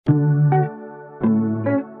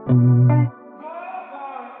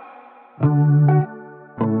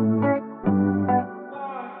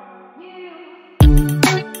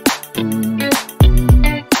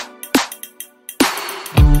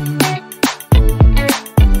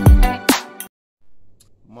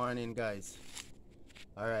morning, guys.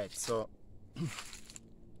 Alright, so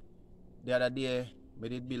the other day I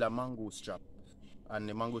did build a mangoose trap, and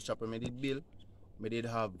the mangoose trap I did build, I did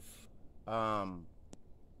have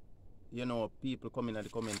you know, people come in at the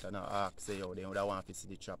comment and ask, say, yo, they would want to see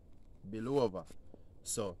the trap build over.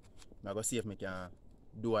 So I'm gonna see if I can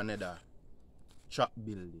do another trap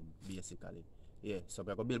building, basically. Yeah, so I'm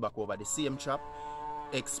gonna build back over the same trap,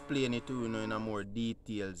 explain it to you, in a more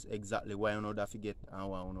details exactly why you know that forget and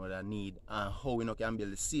what you know that need and how you know can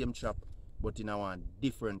build the same trap but in a one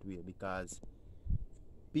different way, because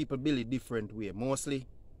people build it different way. Mostly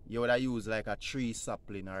you would have use like a tree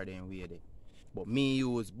sapling or them way there. But me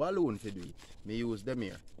use balloon to do it. Me use them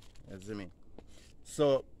here. You see me?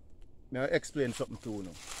 So I'll explain something to you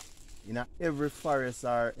now. In every forest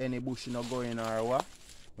or any bush you know going or what,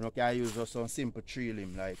 you know, can use just some simple tree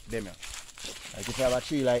limb like them here. Like if you have a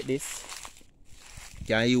tree like this, you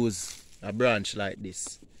can use a branch like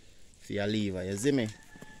this for your lever. You see me?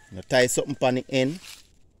 You tie something on the end,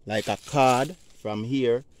 like a cord from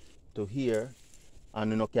here to here,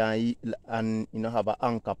 and you know have an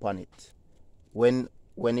anchor on it. When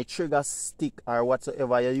the trigger stick or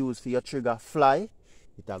whatsoever you use for your trigger fly,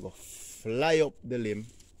 it will go fly up the limb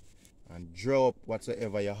and draw up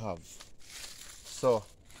whatsoever you have. So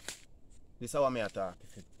this is how I talk.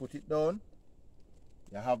 If you put it down,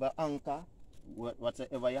 you have an anchor,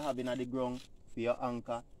 whatever you have in the ground for your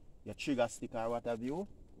anchor, your trigger stick or whatever you,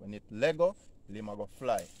 when it let go, the limb will go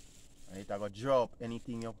fly. And it will go draw up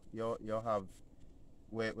anything you have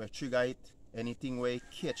where trigger it, anything where you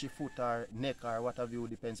catch your foot or neck or whatever you,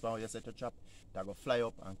 depends on how you set your trap, it will go fly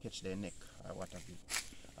up and catch their neck or whatever you.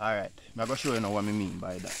 Alright, I'm going to show you now what I mean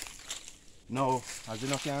by that. Now, as you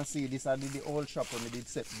can see, this is the old trap I did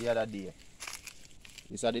set the other day.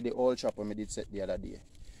 This is the old trap I did set the other day.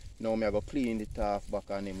 Now I'm going to clean it off back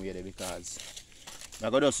on them way there, because I'm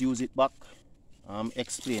going to just use it back and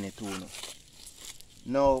explain it to you.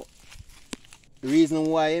 Now, the reason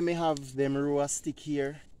why I may have them row stick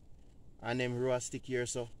here and them row stick here,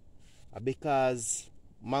 so because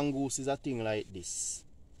mangoose is a thing like this.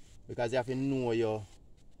 Because you have to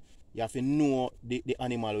know the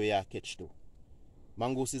animal where you catch to.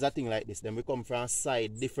 Mangoose is a thing like this. Then we come from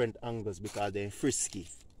side different angles because they're frisky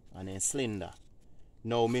and they're slender.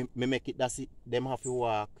 Now me make it that's it. Them have to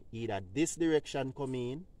walk either this direction come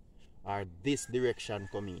in or this direction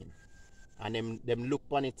come in. And them look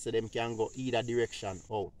on it so them can go either direction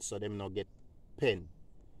out, so them not get pen.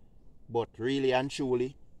 But really and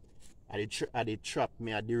truly, at the trap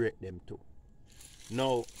me I direct them to.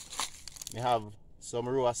 Now me have some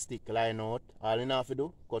row stick line out. All you have to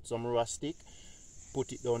do, cut some row stick,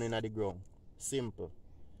 put it down in the ground. Simple.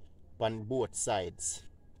 On both sides.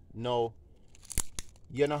 Now,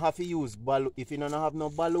 you don't have to use balloon. If you don't have no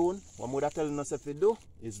balloon, what I'm telling us if you do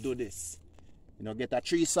is do this. You know, get a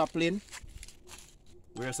tree sapling,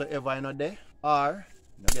 wheresoever you know there, or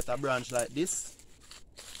you know, get a branch like this,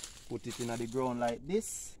 put it in the ground like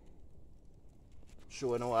this.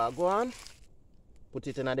 Show you now what I go on. Put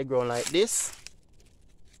it in the ground like this.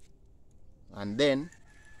 And then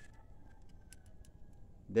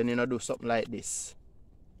you know do something like this.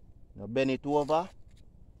 You know, bend it over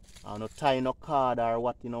and you tie no cord or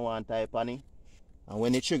what you know want type on it. And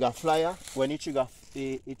when the trigger fly, it will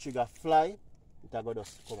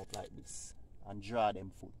just come up like this and draw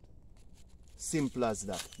them foot. Simple as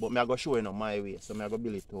that. But I'm going to show you now my way, so I'm going to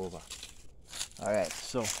build it over. Alright,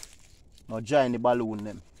 so now join the balloon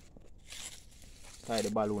them. Tie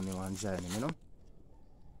the balloon them and join them, you know.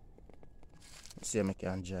 See if I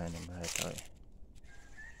can join them right away.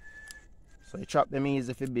 So you trap them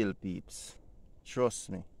easy for build, peeps. Trust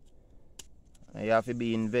me. And you have to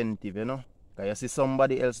be inventive, you know. Because you see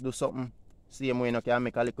somebody else do something, same way you can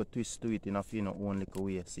make a little twist to it in a few own little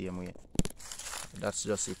way, same way. That's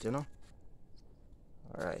just it, you know.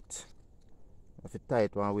 Alright. If you tie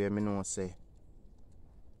it one way, I know say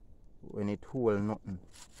when it hold nothing,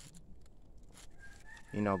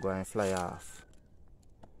 you know, go and fly off.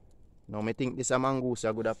 Now I think this a mangoose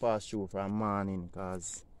are good to pass through from morning,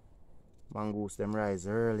 because mangoose them rise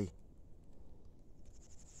early.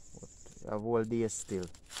 But you have all day still.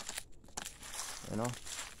 You know?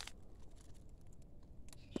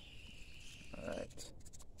 Alright.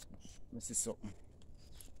 Let me see something.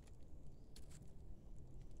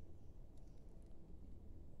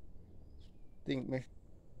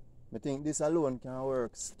 I think this alone can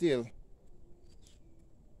work still.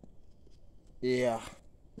 Yeah. I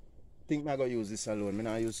think I'm going to use this alone. I'm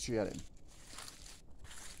not use 3 of them.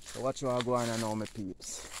 So watch what I go on now, my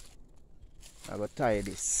peeps. I'm going to tie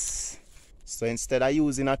this. So instead of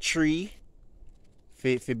using a tree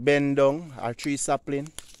for bend down, or tree sapling,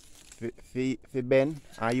 for bend,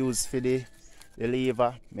 I use for the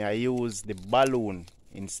lever, may I use the balloon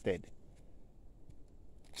instead.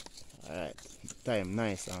 Alright, tie him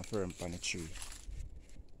nice and firm on the tree.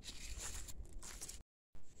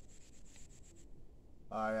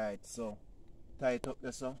 Alright, so tie it up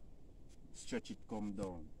there, so stretch it, come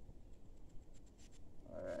down.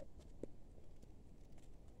 Alright.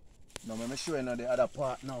 Now let me show you the other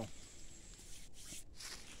part now.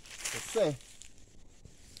 So say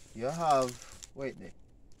you have, wait there.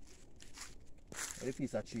 A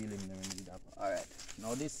piece of tree limb there when you do that. Alright.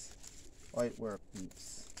 Now this how it works,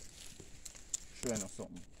 peeps. Show you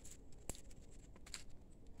something.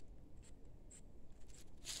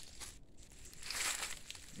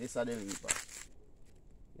 This is the lever.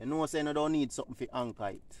 You know saying I don't need something to anchor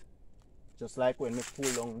it. Just like when I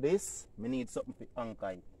pull down this, I need something to anchor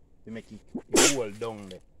it. To make it hold down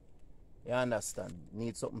there. You understand?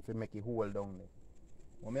 Need something to make it hold down there.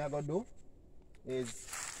 What I gotta do is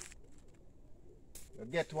you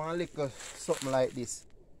get one little something like this.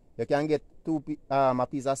 You can get a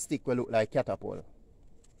piece of stick will look like catapult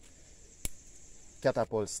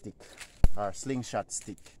stick or slingshot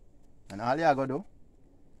stick. And all you gotta do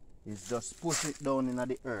is just push it down in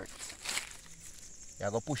the earth. You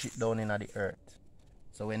gotta push it down in the earth.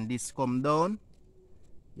 So when this come down,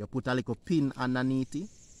 you put a little pin underneath it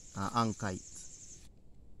and anchor it.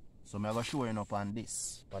 So I'm going to show you up on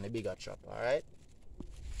this, on the bigger trap, alright?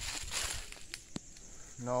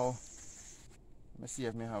 Now, let me see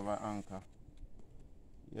if I have an anchor.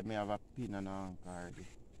 If I have a pin and an anchor already.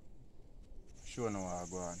 Show you how I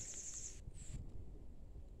go on.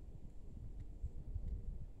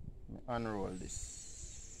 Let me unroll this.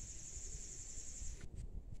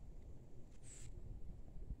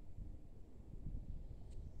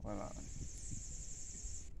 Hold on.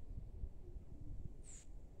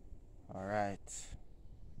 Alright.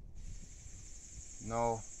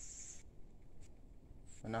 Now,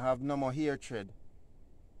 when I have no more hair thread,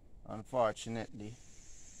 unfortunately,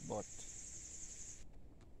 but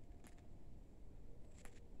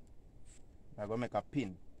I'm going to make a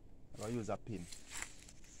pin. I'm going to use a pin.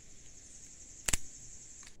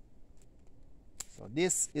 So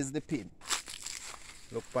this is the pin.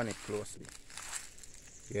 Look on it closely.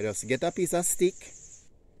 You just get a piece of stick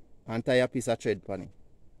and tie a piece of thread on it.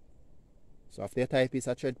 So after you tie a piece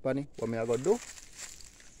of thread on it, what I'm going to do,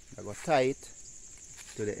 I'm going to tie it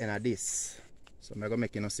to the end of this. So I'm going to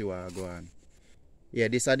make you see what I go on. Yeah,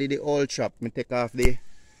 this I did the old trap. I take off the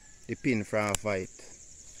pin from it.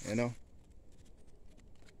 You know?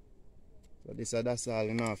 So that's all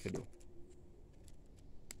you have to do.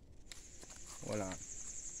 Hold on.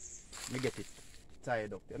 Let me get it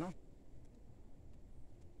tied up, you know?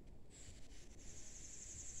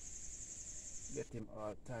 Get him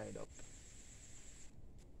all tied up.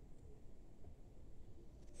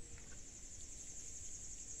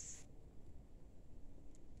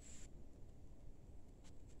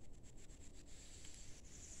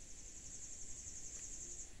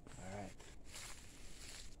 Alright.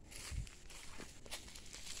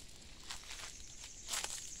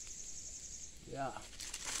 Yeah.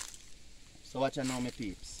 So watch out now, my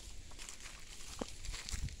peeps.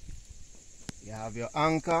 You have your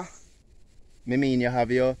anchor. I mean you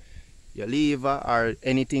have your lever or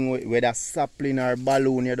anything with a sapling or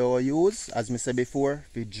balloon you don't use, as I said before,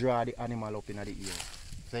 to draw the animal up in the ear.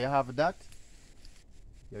 So you have that.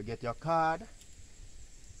 You get your card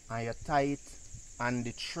and you tie it on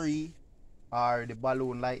the tree or the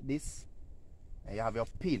balloon like this. And you have your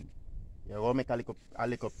pin. You will make a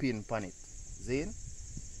little pin on it. See?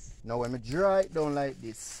 Now when I draw it down like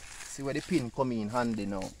this, see where the pin come in handy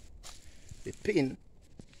now. The pin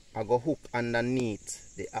I go hook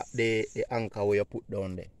underneath the anchor where you put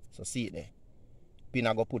down there. So see it there. Pin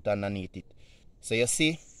I go put underneath it. So you see,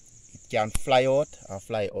 it can fly out and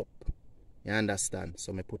fly up. You understand?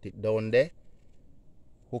 So I put it down there.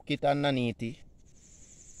 Hook it underneath it.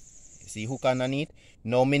 You see hook underneath.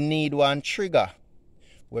 Now I need one trigger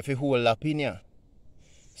where you hold the pin here.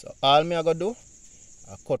 So all I go do,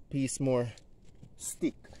 I cut piece more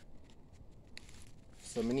stick.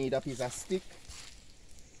 So I need a piece of stick.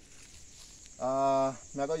 I'm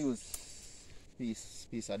going to use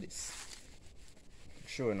piece of this.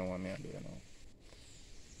 Show you now what I'm doing now.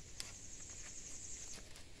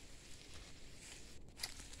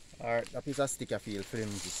 Alright, that piece of stick I feel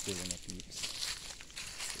flimsy still in the peeps.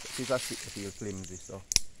 Piece of stick I feel flimsy, so.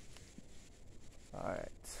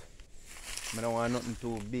 Alright. I don't want nothing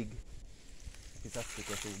too big. Piece of stick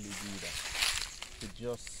is too big either. It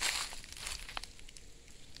just.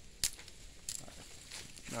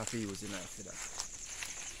 Now if you use the knife for that.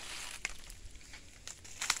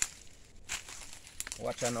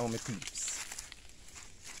 Watch out now, my peeps.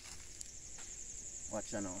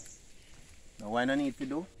 Watch out now. Now what I need to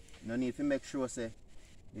do, I need to make sure say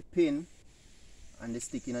the pin and the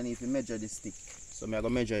stick, you need to measure the stick. So I'm going to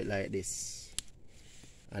measure it like this.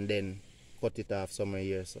 And then cut it off somewhere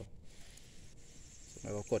here. So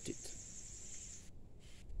I'm going to cut it.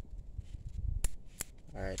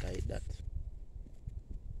 Alright, I hit that.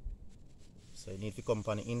 So you need to come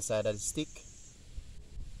upon the inside of the stick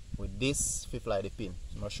with this to fly the pin.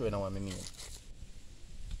 So I'm going to show you now what I mean.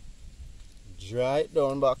 Draw it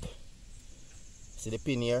down back. See the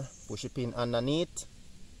pin here? Push the pin underneath.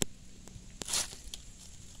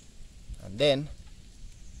 And then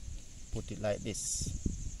put it like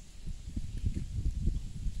this.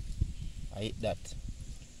 I hit that.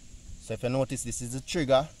 So if you notice, this is the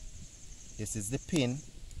trigger, this is the pin,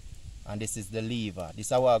 and this is the lever. This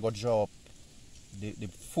is how I go draw up the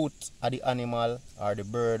foot of the animal or the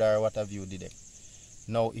bird or whatever you did it.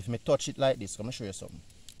 Now if me touch it like this, let me show you something.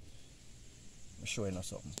 Let me show you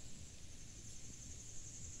something.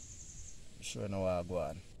 Show you now how I go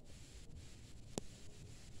on.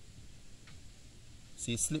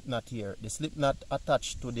 See slip knot here. The slip knot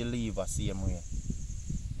attached to the lever same way.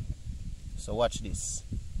 So watch this.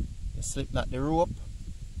 You slip knot the rope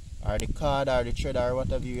or the cord or the thread or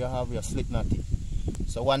whatever you have, you slip knot it.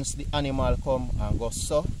 So once the animal come and go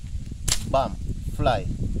so, bam, fly.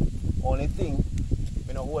 Only thing,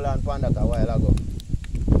 we no hold on for that a while ago.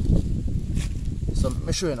 So let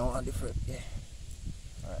me show you now on the front. Yeah.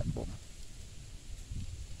 Alright, boom.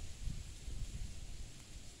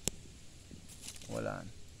 Hold on.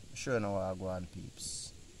 Sure now I go on,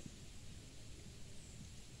 peeps.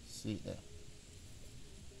 See it there.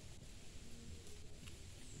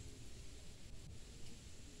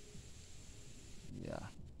 Yeah.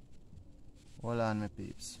 Hold on, my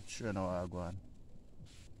peeps. Sure now I go on.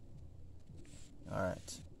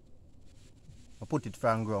 Alright. I put it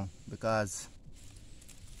from ground because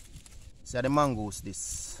see the Mangoose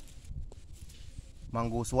this.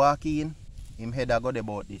 Mangoose walk in, him head I got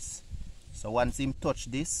about this. So once him touch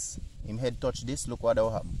this, him head touch this, look what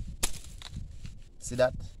will happen. See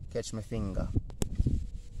that? Catch my finger.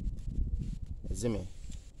 You see me?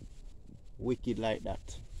 Wicked like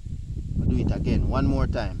that. I'll do it again. One more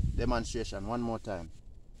time. Demonstration. One more time.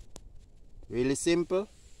 Really simple.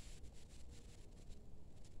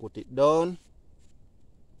 Put it down.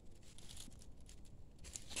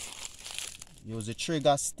 Use the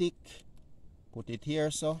trigger stick. Put it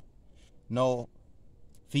here so. Now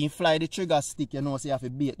if you fly the trigger stick, you know, so you have to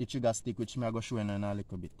bait the trigger stick, which I'm going to show you in a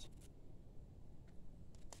little bit.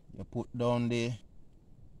 You put down the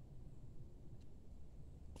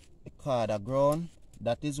card of ground.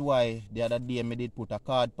 That is why the other day I did put a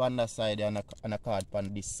card on that side and a card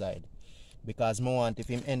on this side. Because I want if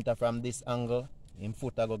him enter from this angle, him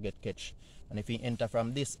foot go get catch. And if he enter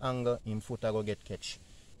from this angle, him foot go get catch.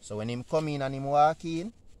 So when him come in and him walk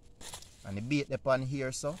in, and he bait the pan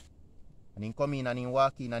here so, and he come in and he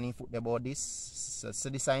walk in and he foot about this. So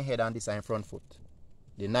this is head and this is front foot.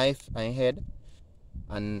 The knife and head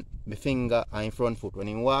and my finger and front foot. When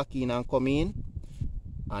he walk in and come in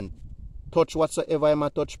and touch whatsoever I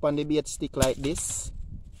might touch on the bait stick like this,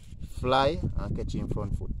 fly and catch him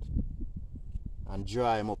front foot. And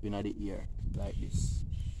draw him up in the ear like this.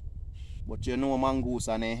 But you know Mangoose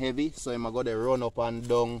and they heavy, so I'm going to run up and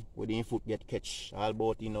down with his foot get catch. All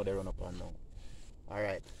about you know they run up and down.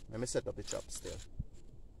 Alright, let me set up the chop still.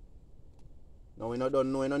 Now we don't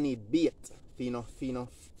know we don't need bait for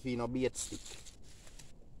no bait stick.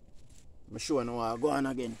 I'm sure now I'll go on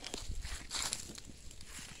again.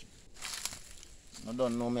 I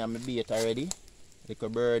don't know me I'm a bait already. Like a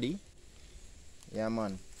birdie. Yeah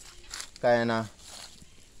man. Kinda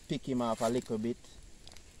pick him off a little bit.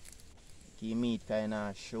 Keep meat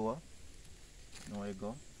kinda sure. Now we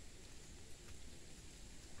go.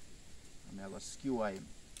 I'm going to skewer him.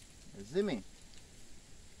 You see me?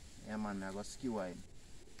 Yeah man, I'm going to skewer him.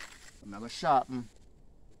 I'm going to sharpen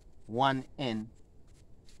one end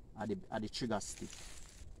of the trigger stick.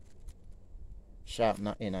 Sharpen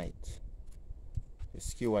the end of it. You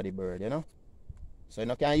skewer the bird, you know? So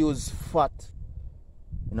you can use fat.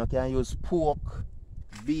 You can use pork,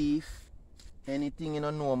 beef, anything you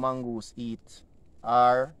know Mangoose eat.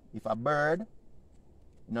 Or if a bird,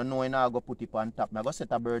 you don't know I go put it on top. I go set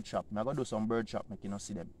a bird trap. I go do some bird trap make you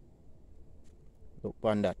see them. Look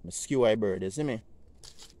on that. I skewer a bird, you see me?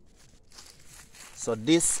 So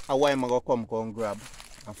this is why I'm going to come grab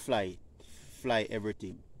and fly it. Fly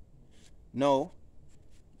everything. Now,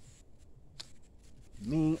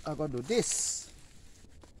 I go do this.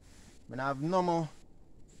 When I have no more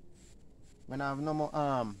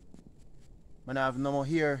I have no more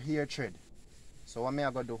hair thread. So what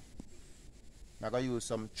I gonna do? I gonna use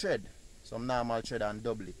some thread, some normal thread, and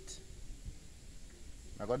double it.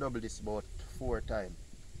 I gonna double this about 4 times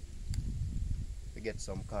to get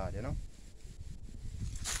some card, you know.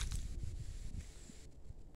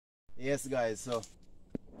 Yes guys, so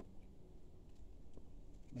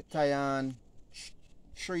I tie on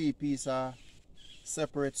 3 pieces of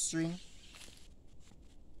separate string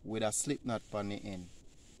with a slip knot on the end.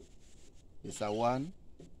 This is 1,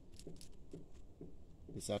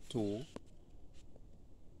 this is 2,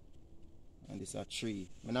 and this is 3.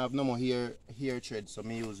 I have no more hair thread, so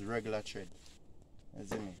I use regular thread. You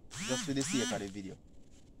see me? Just for the sake of the video.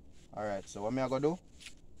 Alright, so what I gonna do?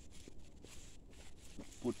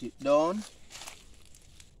 Put it down.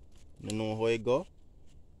 You know how it go.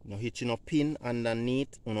 No hitching a pin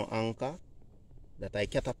underneath, no anchor. That I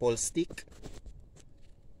catapult stick.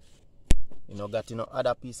 You know, got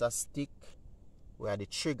other piece of stick where the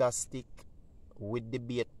trigger stick with the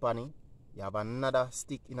bait panny. You have another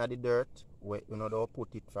stick in the dirt where you know they'll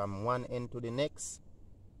put it from one end to the next.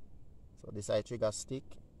 So this is trigger stick.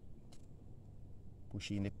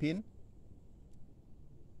 Push in the pin.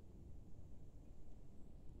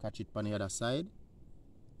 Catch it on the other side.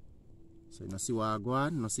 So you see what I go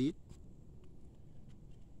on, you see it?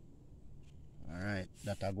 Alright,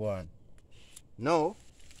 that I go on. Now,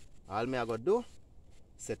 all me I go do,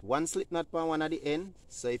 set one slip knot on one at the end,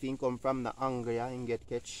 so if you come from the angle here, you get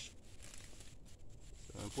catch.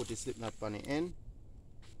 So put the slip knot on the end.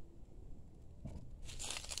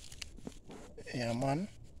 Yeah man,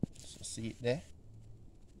 so see it there,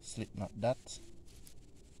 slip knot that.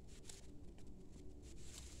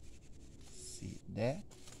 See it there.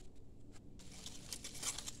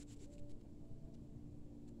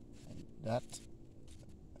 That.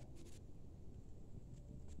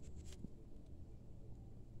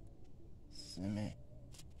 See me.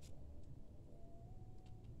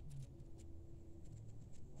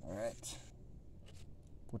 Alright.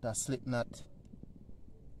 Put a slip knot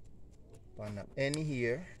on the end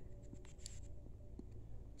here.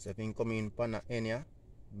 So if you come in on the end here,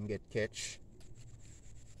 you get catch.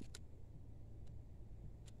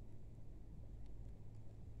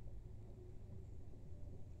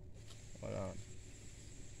 Hold on.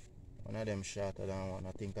 One of them shorter than one.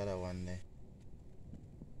 I think other one there.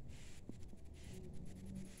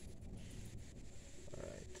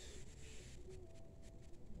 Alright.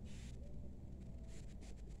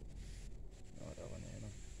 Other one there,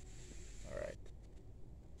 no? Alright.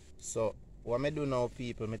 So what I do now,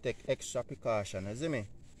 people, I take extra precaution, you see me?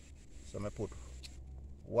 So I put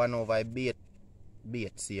 1 over bait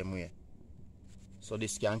same way. So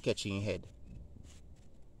this can catch in head.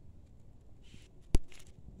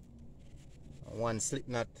 1 slip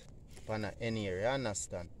knot on the end here, you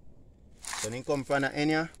understand? So when he come from the end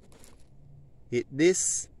here, hit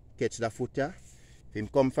this, catch the foot here. If he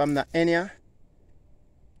come from the end here,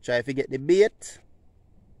 try to get the bait,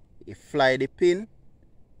 he fly the pin,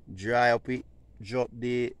 dry up it, drop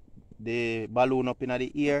the balloon up in the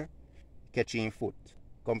ear, catch him foot.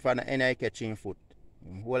 Come from the end here, catch him foot.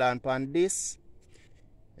 Hold on upon this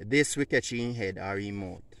we catch him head or him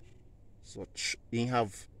mouth. So you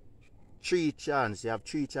have 3 chances. You have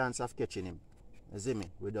 3 chances of catching him. You see me?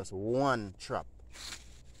 With just 1 trap.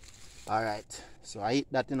 Alright. So I hit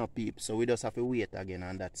that in a peep. So we just have to wait again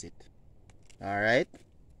and that's it. Alright?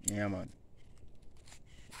 Yeah man.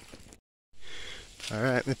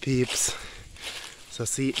 Alright my peeps. So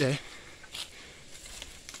see it there.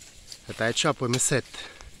 That I chop with my set.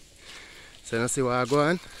 So you see what I go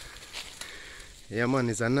on? Yeah man,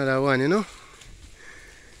 it's another one, you know?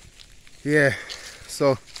 Yeah.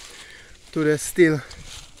 So today still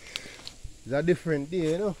is a different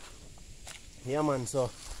day, you know. Yeah man,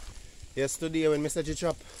 so yesterday when I set the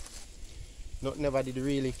trap, nothing never did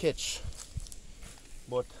really catch.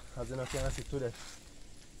 But as you can see today,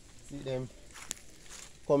 see them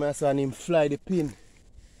come here and him fly the pin.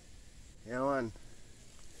 Yeah man.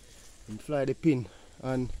 Him fly the pin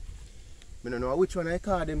and I don't know which one I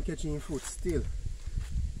call them catching foot still.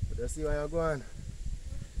 But you see where you're going.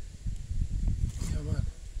 Yeah man.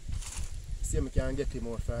 See if I can get him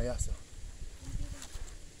out from here. So.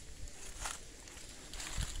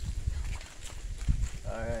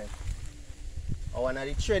 Alright. I want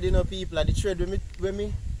the thread, you know, people. The thread when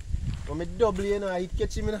me double, you know, I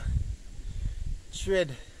catch him, you know.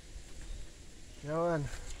 Thread. Yeah man.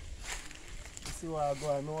 You see where I go.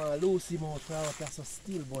 I want to lose him out from here so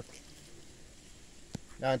still, but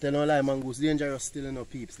I can't tell no lie, Mangoose dangerous still, you know,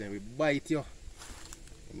 peeps. Then we bite you.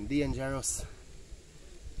 I'm dangerous.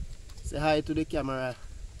 Say hi to the camera.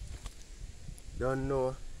 Don't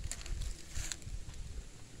know.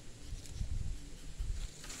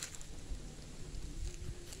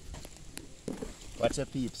 Watch your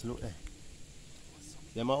peeps, look there.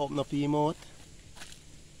 Them a open up your mouth.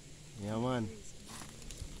 Yeah man.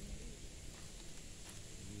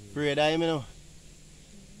 Afraid of him, you know.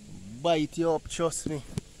 Bite you up, trust me.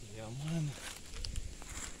 Yeah man.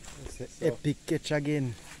 It's an epic catch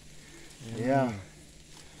again. Yeah.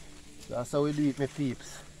 So that's how we do it, my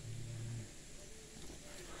peeps.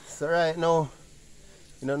 So right now,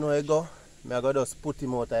 you don't know where I go. I go just put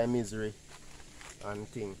him out of misery and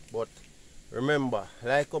thing. But remember,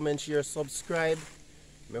 like, comment, share, subscribe.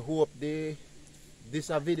 I hope this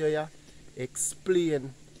a video here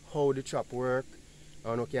explain how the trap work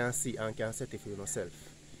and you can see and can set it for yourself.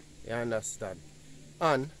 You understand?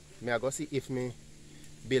 And I go see if me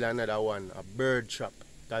build another one, a bird trap.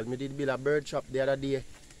 Because I did build a bird trap the other day,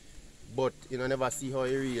 but you know never see how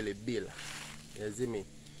you really build. You see me?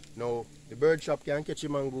 Now the bird trap can catch a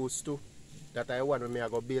mangoose too. That I want when I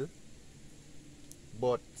go build.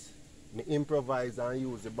 But me improvise and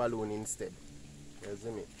use the balloon instead. You see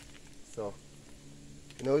me? So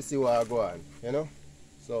you know, we see what I go on, you know?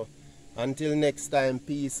 So until next time,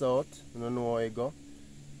 peace out. You don't know how you go.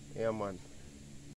 Yeah man.